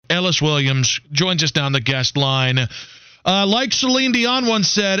Ellis Williams joins us down the guest line. Like Celine Dion once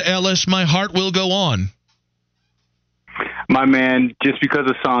said, Ellis, my heart will go on. My man, just because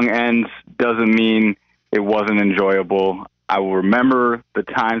a song ends doesn't mean it wasn't enjoyable. I will remember the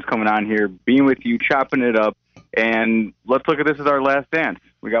times coming on here, being with you, chopping it up, and let's look at this as our last dance.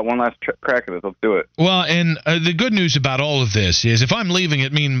 We got one last crack at this. Let's do it. Well, and the good news about all of this is if I'm leaving,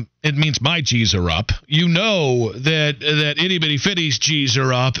 it means my G's are up. You know that Itty Bitty Fitty's G's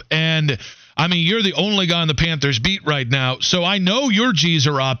are up, and I mean, you're the only guy on the Panthers beat right now, so I know your G's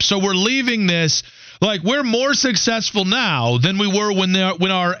are up. So we're leaving this like we're more successful now than we were when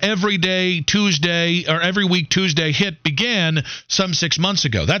our everyday Tuesday or every week Tuesday hit began some 6 months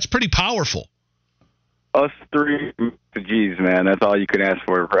ago. That's pretty powerful. Us three, geez, man, that's all you can ask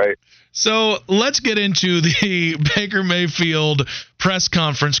for, right? So let's get into the Baker Mayfield press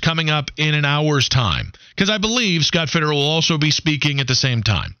conference coming up in an hour's time, because I believe Scott Fitter will also be speaking at the same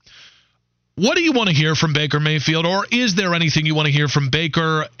time. What do you want to hear from Baker Mayfield, or is there anything you want to hear from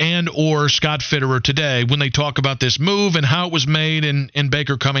Baker and or Scott Fitterer today when they talk about this move and how it was made and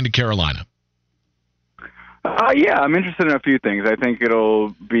Baker coming to Carolina? Yeah, I'm interested in a few things. I think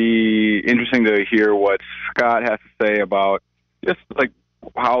it'll be interesting to hear what Scott has to say about just like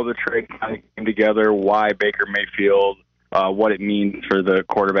how the trade kind of came together, why Baker Mayfield, what it means for the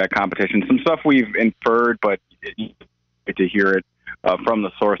quarterback competition. Some stuff we've inferred, but you get to hear it from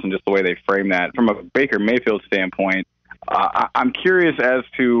the source and just the way they frame that. From a Baker Mayfield standpoint, I'm curious as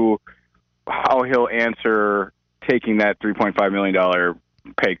to how he'll answer taking that $3.5 million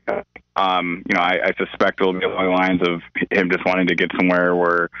pay cut. I suspect it'll be along the lines of him just wanting to get somewhere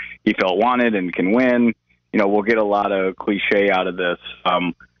where he felt wanted and can win. We'll get a lot of cliche out of this,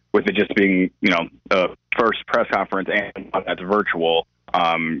 with it just being, a first press conference and that's virtual.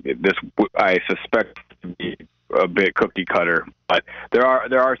 This, I suspect, to be a bit cookie cutter, but there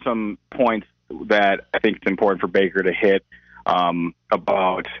are some points that I think it's important for Baker to hit,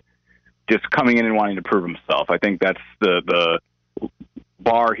 about just coming in and wanting to prove himself. I think that's the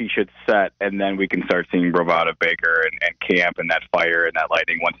bar he should set, and then we can start seeing bravado Baker and camp and that fire and that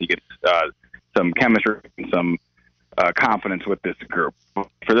lightning once he gets some chemistry and some confidence with this group.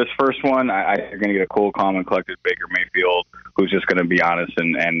 For this first one, you're going to get a cool, calm, and collected Baker Mayfield who's just going to be honest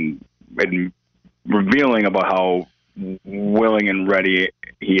and revealing about how willing and ready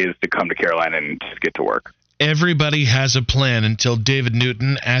he is to come to Carolina and just get to work. Everybody has a plan until David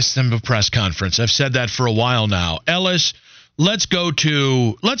Newton asks them a press conference. I've said that for a while now. Ellis, let's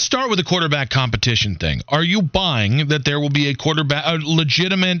start with the quarterback competition thing. Are you buying that there will be a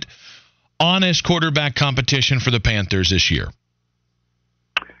legitimate, honest quarterback competition for the Panthers this year?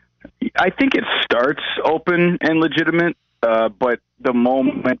 I think it starts open and legitimate, but the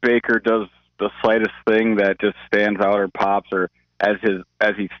moment Baker does the slightest thing that just stands out or pops, or as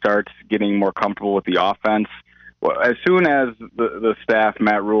he starts getting more comfortable with the offense, as soon as the staff,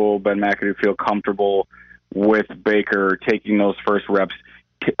 Matt Rule, Ben McAdoo, feel comfortable with Baker taking those first reps,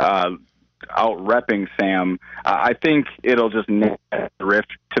 out repping Sam, I think it'll just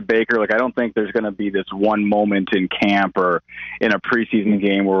drift to Baker. Like, I don't think there's going to be this one moment in camp or in a preseason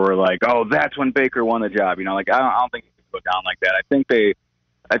game where we're like, oh, that's when Baker won the job. I don't think it would go down like that.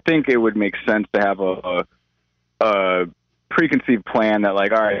 I think it would make sense to have a preconceived plan that,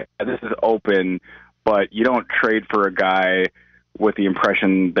 like, all right, this is open, but you don't trade for a guy with the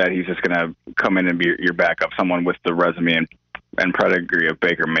impression that he's just going to come in and be your backup, someone with the resume and pedigree of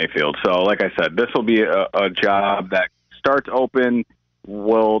Baker Mayfield. So, like I said, this will be a job that starts open.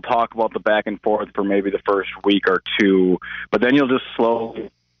 We'll talk about the back and forth for maybe the first week or two, but then you'll just slowly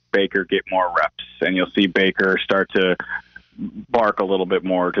Baker get more reps, and you'll see Baker start to bark a little bit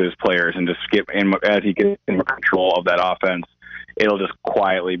more to his players and just skip in as he gets in control of that offense. It'll just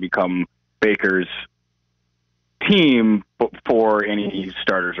quietly become Baker's team before any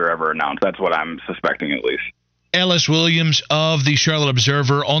starters are ever announced. That's what I'm suspecting, at least. Ellis Williams of the Charlotte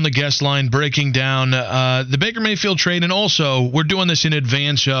Observer on the guest line, breaking down the Baker Mayfield trade, and also we're doing this in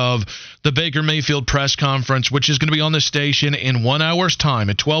advance of the Baker Mayfield press conference, which is going to be on the station in 1 hour's time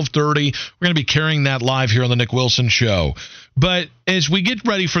at 12:30. We're going to be carrying that live here on the Nick Wilson Show. But as we get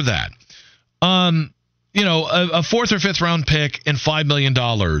ready for that, a fourth or fifth round pick and $5 million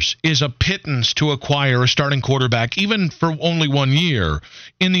is a pittance to acquire a starting quarterback, even for only 1 year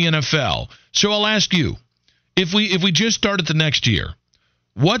in the NFL. So I'll ask you, if we just start at the next year,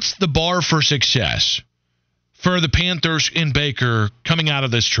 what's the bar for success for the Panthers in Baker coming out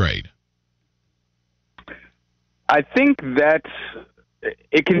of this trade? I think that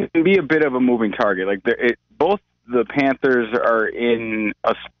it can be a bit of a moving target. Like both the Panthers are in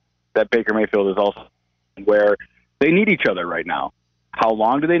that Baker Mayfield is also where they need each other right now. How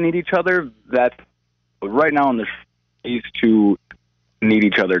long do they need each other? That's right now in the these two need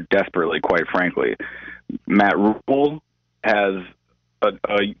each other desperately, quite frankly. Matt Rule has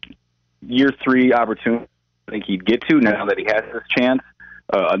a year 3 opportunity I think he'd get to now that he has this chance.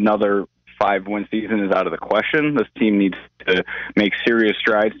 Another 5-win season is out of the question. This team needs to make serious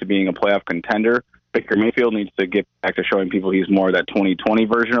strides to being a playoff contender. Baker Mayfield needs to get back to showing people he's more that 2020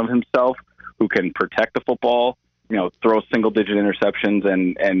 version of himself who can protect the football, throw single-digit interceptions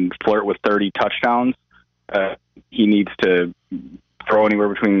and flirt with 30 touchdowns. He needs to throw anywhere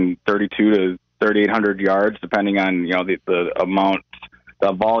between 32 to 3,800 yards, depending on the amount,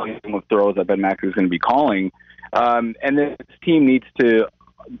 the volume of throws that Ben McAdoo is going to be calling. And this team needs to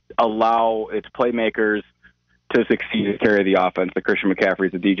allow its playmakers to succeed and carry the offense, the Christian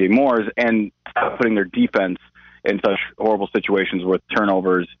McCaffreys, the DJ Moores, and stop putting their defense in such horrible situations with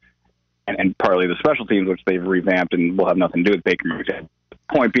turnovers and partly the special teams, which they've revamped and will have nothing to do with Baker Mayfield.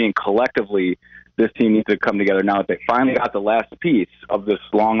 Point being, collectively, this team needs to come together now that they finally got the last piece of this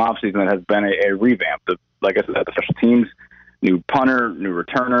long offseason that has been a revamp. Like I said, the special teams, new punter, new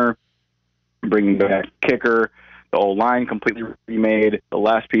returner, bringing back kicker, the O-line completely remade. The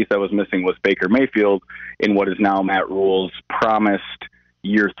last piece that was missing was Baker Mayfield in what is now Matt Rule's promised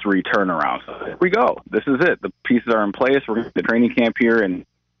year 3 turnaround. So here we go. This is it. The pieces are in place. We're going to the training camp here in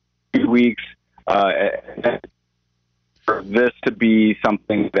 2 weeks. For this to be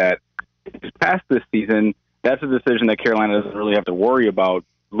something that is past this season, that's a decision that Carolina doesn't really have to worry about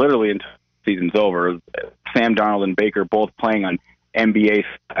literally until the season's over. Sam Darnold and Baker both playing on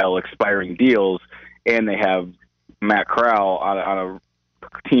NBA-style expiring deals, and they have Matt Corral on a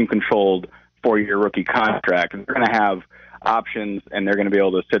team-controlled 4-year rookie contract. And they're going to have options, and they're going to be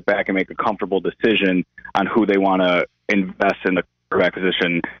able to sit back and make a comfortable decision on who they want to invest in the quarterback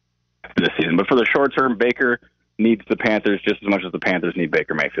position this season. But for the short term, Baker needs the Panthers just as much as the Panthers need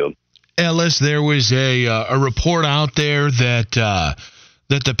Baker Mayfield. Ellis, there was a report out there that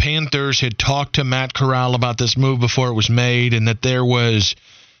the Panthers had talked to Matt Corral about this move before it was made, and that there was,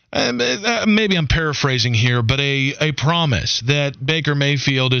 maybe I'm paraphrasing here, but a promise that Baker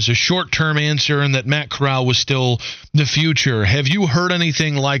Mayfield is a short-term answer and that Matt Corral was still the future. Have you heard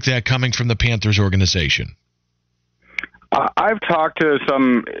anything like that coming from the Panthers organization? I've talked to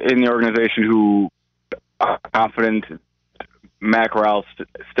some in the organization who are confident Matt Corral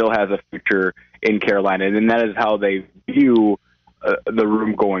still has a future in Carolina, and that is how they view the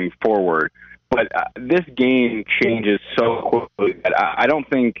room going forward. But this game changes so quickly that I don't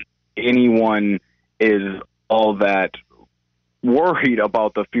think anyone is all that worried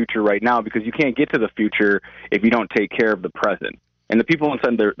about the future right now, because you can't get to the future if you don't take care of the present. And the people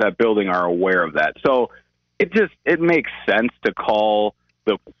inside that building are aware of that. So it makes sense to call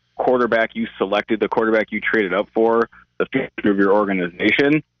the quarterback you selected, the quarterback you traded up for, the future of your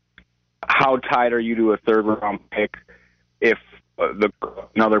organization. How tied are you to a third-round pick if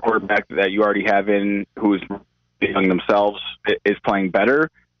another quarterback that you already have in who's young themselves is playing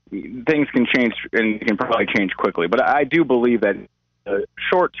better? Things can change, and can probably change quickly. But I do believe that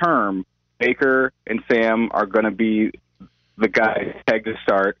short term, Baker and Sam are going to be the guys pegged to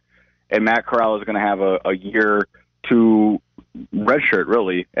start, and Matt Corral is going to have a year to redshirt,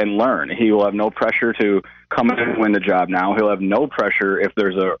 really, and learn. He will have no pressure to come in and win the job now. He'll have no pressure if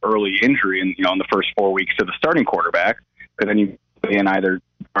there's an early injury in the first 4 weeks to the starting quarterback, because then you put in either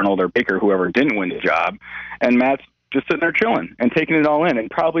Arnold or Baker, whoever didn't win the job, and Matt's just sitting there chilling and taking it all in, and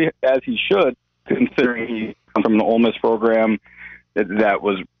probably as he should, considering he comes from an Ole Miss program that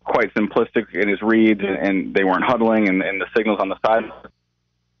was quite simplistic in his reads, and they weren't huddling, and the signals on the side of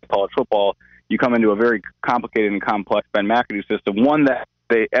college football. You come into a very complicated and complex Ben McAdoo system, one that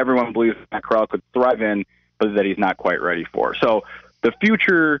everyone believes Matt Corral could thrive in, but that he's not quite ready for. So the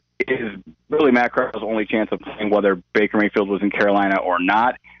future is really Matt Corral's only chance of playing, whether Baker Mayfield was in Carolina or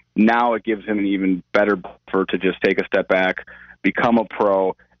not. Now it gives him an even better buffer to just take a step back, become a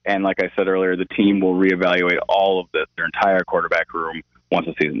pro, and like I said earlier, the team will reevaluate all of their entire quarterback room once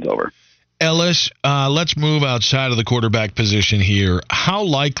the season's over. Ellis, let's move outside of the quarterback position here. How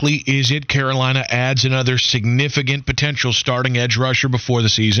likely is it Carolina adds another significant potential starting edge rusher before the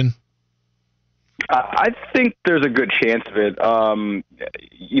season? I think there's a good chance of it.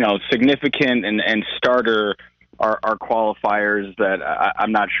 Significant and starter are qualifiers that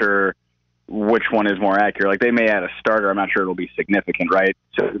I'm not sure which one is more accurate. Like, they may add a starter. I'm not sure it'll be significant, right?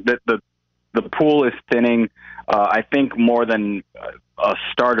 So the pool is thinning. I think more than a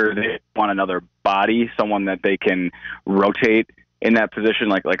starter, they want another body, someone that they can rotate in that position,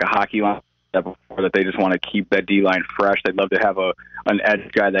 like a hockey line that before, that they just want to keep that D-line fresh. They'd love to have an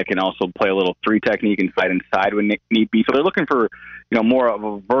edge guy that can also play a little three technique and fight inside when need be. So they're looking for, more of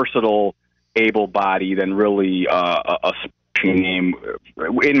a versatile, able body than really a name,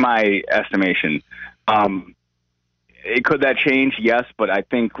 in my estimation. Could that change? Yes, but I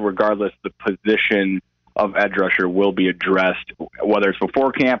think regardless, the position of edge rusher will be addressed, whether it's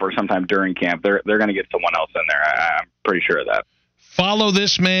before camp or sometime during camp. They're going to get someone else in there. I'm pretty sure of that. Follow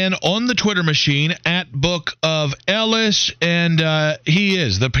this man on the Twitter machine at Book of Ellis, and he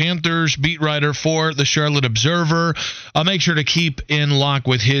is the Panthers beat writer for the Charlotte Observer. I'll make sure to keep in lock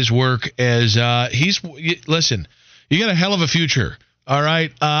with his work as listen, you got a hell of a future. All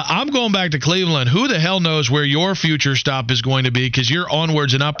right. I'm going back to Cleveland. Who the hell knows where your future stop is going to be, because you're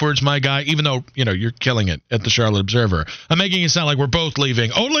onwards and upwards, my guy, even though, you're killing it at the Charlotte Observer. I'm making it sound like we're both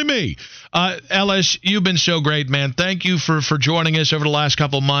leaving. Only me. Ellis, you've been so great, man. Thank you for joining us over the last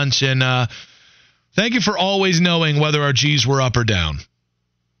couple months, and thank you for always knowing whether our G's were up or down.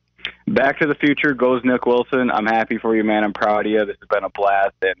 Back to the future goes Nick Wilson. I'm happy for you, man. I'm proud of you. This has been a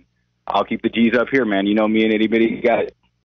blast, and I'll keep the G's up here, man. You know me and itty-bitty guys.